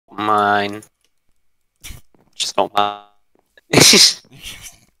mind. Just don't mind.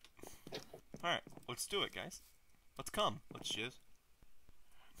 Alright, let's do it, guys. Let's come. Let's jizz.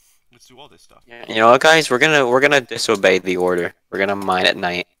 Let's do all this stuff. You know what, guys? We're gonna disobey the order. We're gonna mine at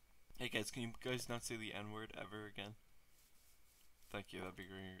night. Hey guys, can you guys not say the N-word ever again? Thank you, that'd be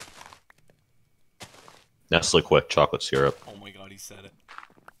great. Nestle Quick chocolate syrup. Oh my god, he said it.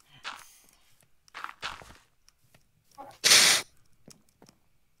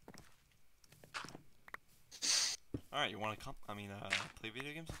 Alright, you wanna come? Play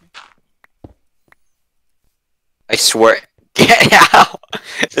video games with me? I swear. Get out!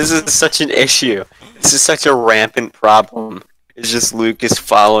 This is such an issue. This is such a rampant problem. It's just Lucas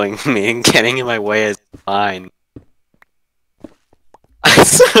following me and getting in my way is fine. I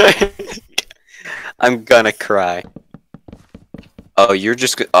swear. I'm gonna cry. Oh, you're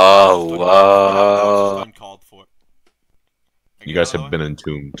just oh, That whoa. was uncalled for. You guys have been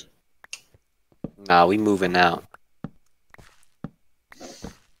entombed. Nah, we moving out.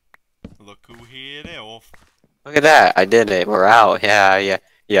 Look who hit it off. Look at that. I did it. We're out. Yeah.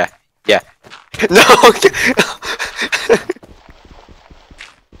 No!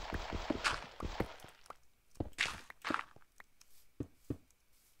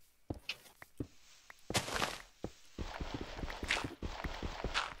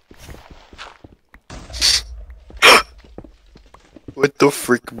 What the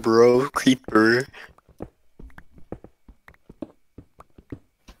frick, bro? Creeper.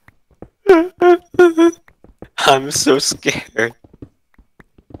 I'm so scared.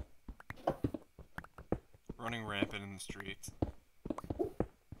 Running rampant in the streets.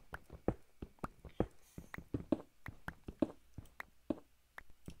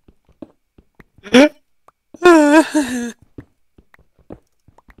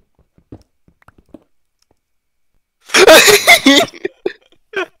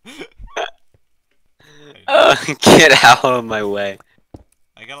 Get out of my way.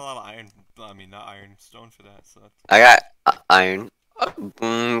 I got a lot of iron. Not iron, stone for that. So that's... I got iron.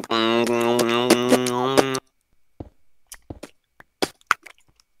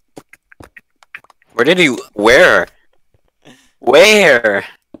 Where did you? Where? Where?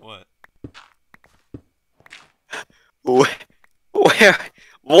 What? Where? Where?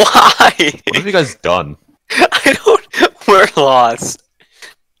 Why? What have you guys done? I don't. We're lost.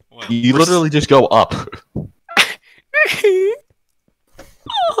 What? You literally just go up.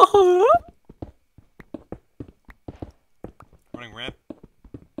 Running ramp?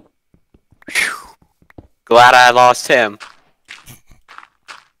 Glad I lost him.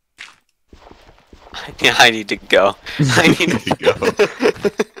 Yeah, I need to go. I need to go.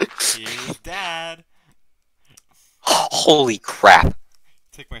 Here's dad. Holy crap.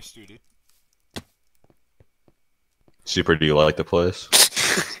 Take my student. Super, do you like the place?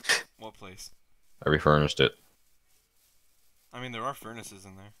 What place? I refurnished it. I mean, there are furnaces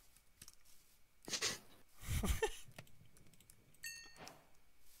in there.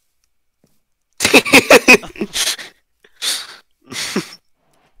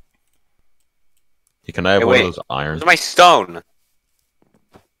 Can I have Hey, one wait. of those iron? Where's my stone?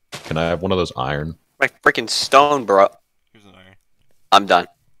 Can I have one of those iron? My freaking stone, bro. Here's an iron. I'm done.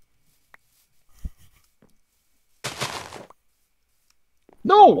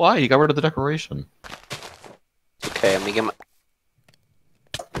 No, why? You got rid of the decoration. Okay, I'm gonna get my.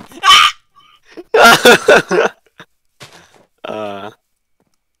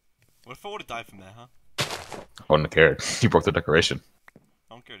 What if I would've died from that, huh? I wouldn't have cared. You broke the decoration. I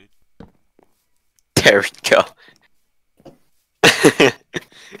don't care, dude. There we go.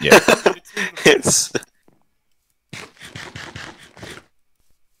 Yeah. It's.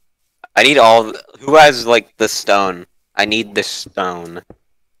 I need all. Who has like the stone? I need the stone.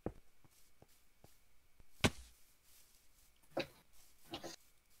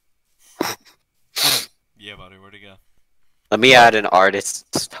 Yeah, buddy, where'd it go? Let me add an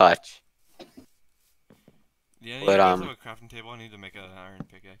artist's touch. Yeah, you But, guys have a crafting table? I need to make an iron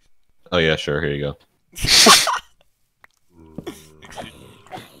pickaxe. Oh yeah, sure. Here you go. Excuse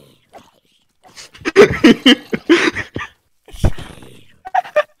me.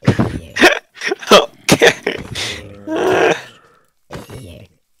 Okay.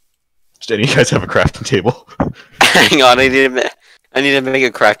 Just any of you guys have a crafting table? Hang on, I need to make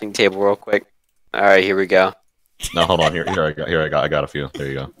a crafting table real quick. All right, here we go. No, hold on. Here I got a few. There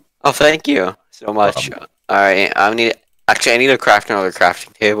you go. Oh, thank you so much. All right, I need to craft another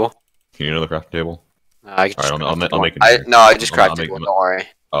crafting table. Can you know the crafting table? I can All right, just I'll make it. I Here. no, I just I'll crafted make one. it. Don't worry.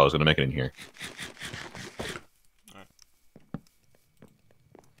 Oh, I was gonna make it in here.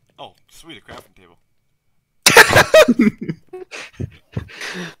 Oh, sweet, a crafting table.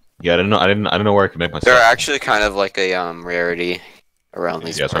 Yeah, I didn't know where I could make my They're stuff. actually kind of like a rarity around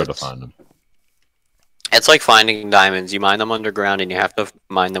these Yeah, it's hard to parts. find them. It's like finding diamonds. You mine them underground, and you have to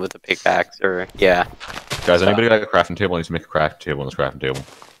mine them with a pickaxe. Or yeah, Guys, anybody got a crafting table? I need to make a crafting table on this crafting table.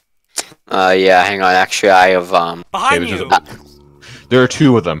 yeah. Hang on. Actually, I have Behind there's you! There are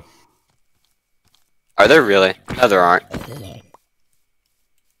 2 of them. Are there really? No, there aren't.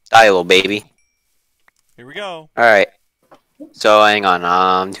 Die, little baby. Here we go. All right. So hang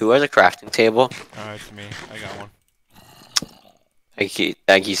on. Who has a crafting table? Alright, it's me. I got one.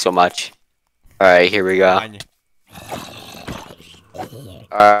 Thank you so much. All right, here we go. Behind you.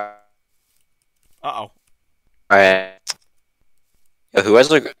 All Uh-oh. right. Yo, who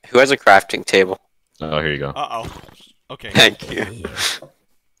has a crafting table? Oh, here you go. Uh-oh. Okay. Thank you.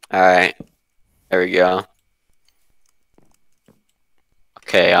 All right. There we go.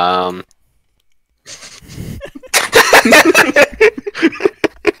 Okay.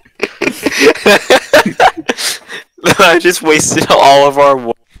 I just wasted all of our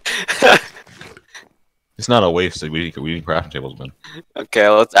wood. It's not a waste. We need crafting tables, man. Okay,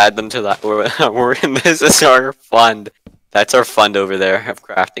 let's add them to that. We're in this is our fund. That's our fund over there of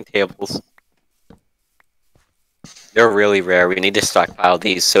crafting tables. They're really rare. We need to stockpile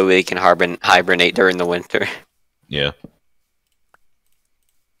these so we can hibernate during the winter. Yeah.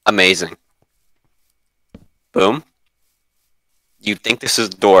 Amazing. Boom. You think this is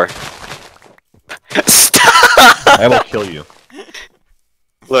a door? Stop! I will kill you.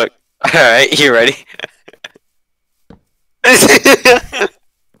 Look. All right, you ready?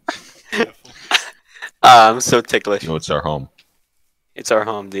 I'm so ticklish. You know, it's our home. It's our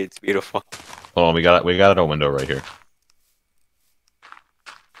home, dude. It's beautiful. Hold on, we got a window right here.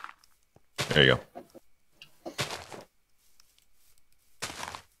 There you go.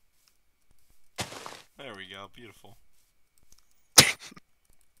 There we go. Beautiful.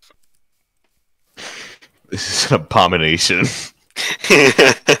 This is an abomination.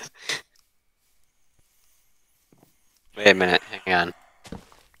 Wait a minute. Hang on.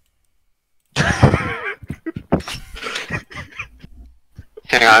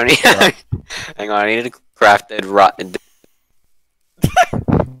 Hang on. Hang on. I need to craft a rotten.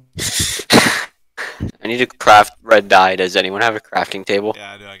 I need to craft red dye. Does anyone have a crafting table?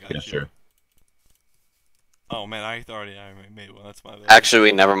 Yeah, I do. I got Yeah, you. sure. Oh man, I already made one. That's my bad.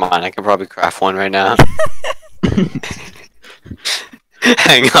 Actually, never mind. I can probably craft one right now.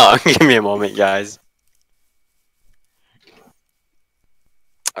 Hang on. Give me a moment, guys.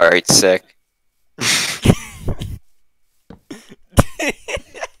 Alright, sick.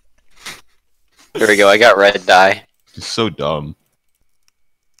 Here we go. I got red dye. It's so dumb.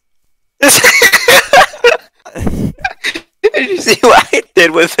 Did you see what I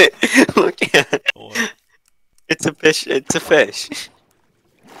did with it? Look at it. What? It's a fish. It's a fish.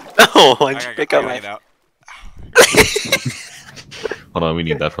 Oh, why'd you pick up I my... gotta Hold on, we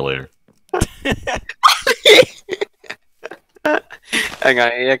need that for later. Hang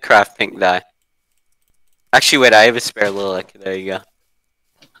on, I need a craft pink dye. Actually, wait, I have a spare lilic. There you go.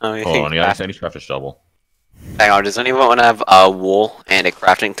 Hold on, I need to craft a shovel. Hang on, does anyone want to have a wool and a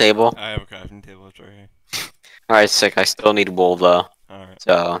crafting table? I have a crafting table. It's right here. Alright, sick. I still need wool, though. Alright.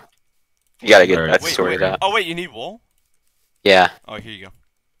 So, you gotta get Alright. that Wait, sorted out. Oh wait, you need wool? Yeah. Oh, here you go.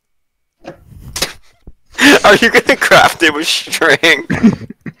 Are you gonna craft it with string?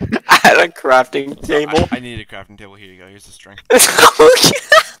 At a crafting table? I need a crafting table. Here you go. Here's the string.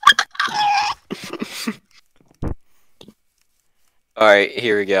 Alright,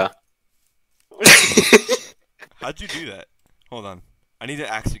 here we go. How'd you do that? Hold on. I need an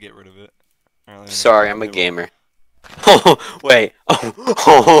axe to get rid of it. All right, let me- Sorry, I'm a gamer. Oh, wait.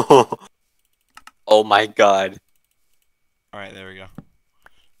 Oh, oh my god. Alright, there we go.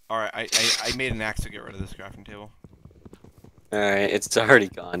 Alright, I made an axe to get rid of this crafting table. Alright, it's already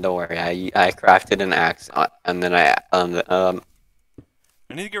gone. Don't worry. I crafted an axe, and then I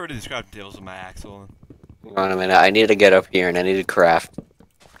need to get rid of these crafting tables with my axe. Hold on. hang on a minute. I need to get up here and I need to craft.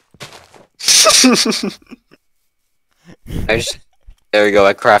 There we go.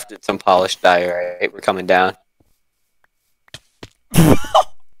 I crafted some polished dye. Alright, we're coming down.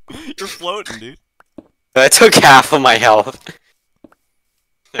 You're floating, dude. I took half of my health.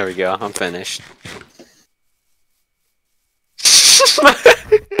 There we go. I'm finished.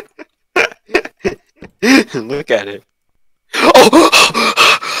 Look at it. Oh!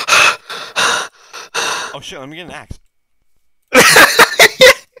 Oh shit, let me get an axe.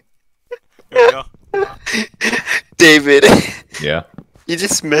 There we go. David, Yeah. you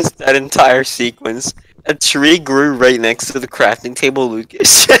just missed that entire sequence. A tree grew right next to the crafting table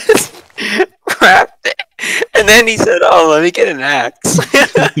Lucas just crafted. And then he said, "Oh, let me get an axe."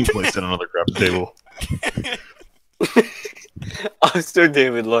 He placed it on another crafting table. Oh, so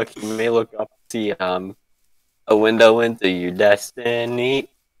David, look, you may look up, see a window into your destiny.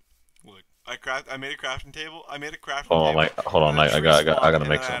 Look, I made a crafting table. I made a crafting Hold on, table. hold on, and Mike. a I tree gotta spawned, make and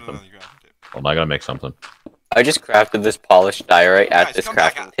then I added something. another crafting table. Hold on, I gotta make something. I just crafted this polished diorite at Guys, this come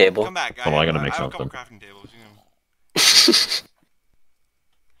back, crafting table. Come back. Hold on, I gotta make have a couple something. crafting tables. You know.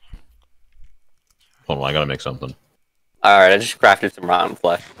 Hold on, I gotta make something. Alright, I just crafted some rotten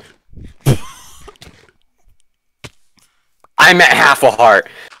flesh. I'm at half a heart.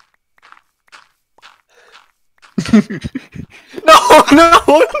 No, no,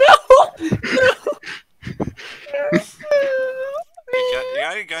 no, no.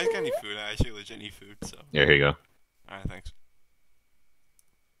 You guys got any food? I actually legit need food, so. Yeah, here you go. Alright, thanks.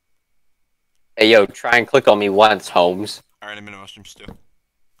 Hey, yo, try and click on me once, Holmes. Alright, I'm in a mushroom stew.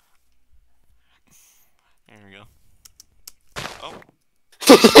 There we go. Oh.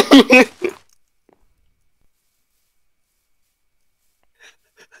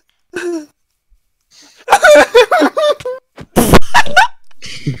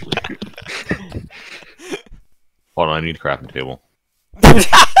 Hold on, I need a crafting table.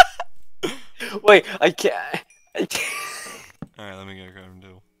 Wait, I can't. Alright, let me get a crafting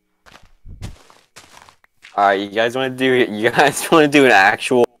table. Alright, you guys want to do an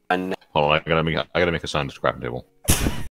actual one? Hold on, I gotta make a scientist crafting table.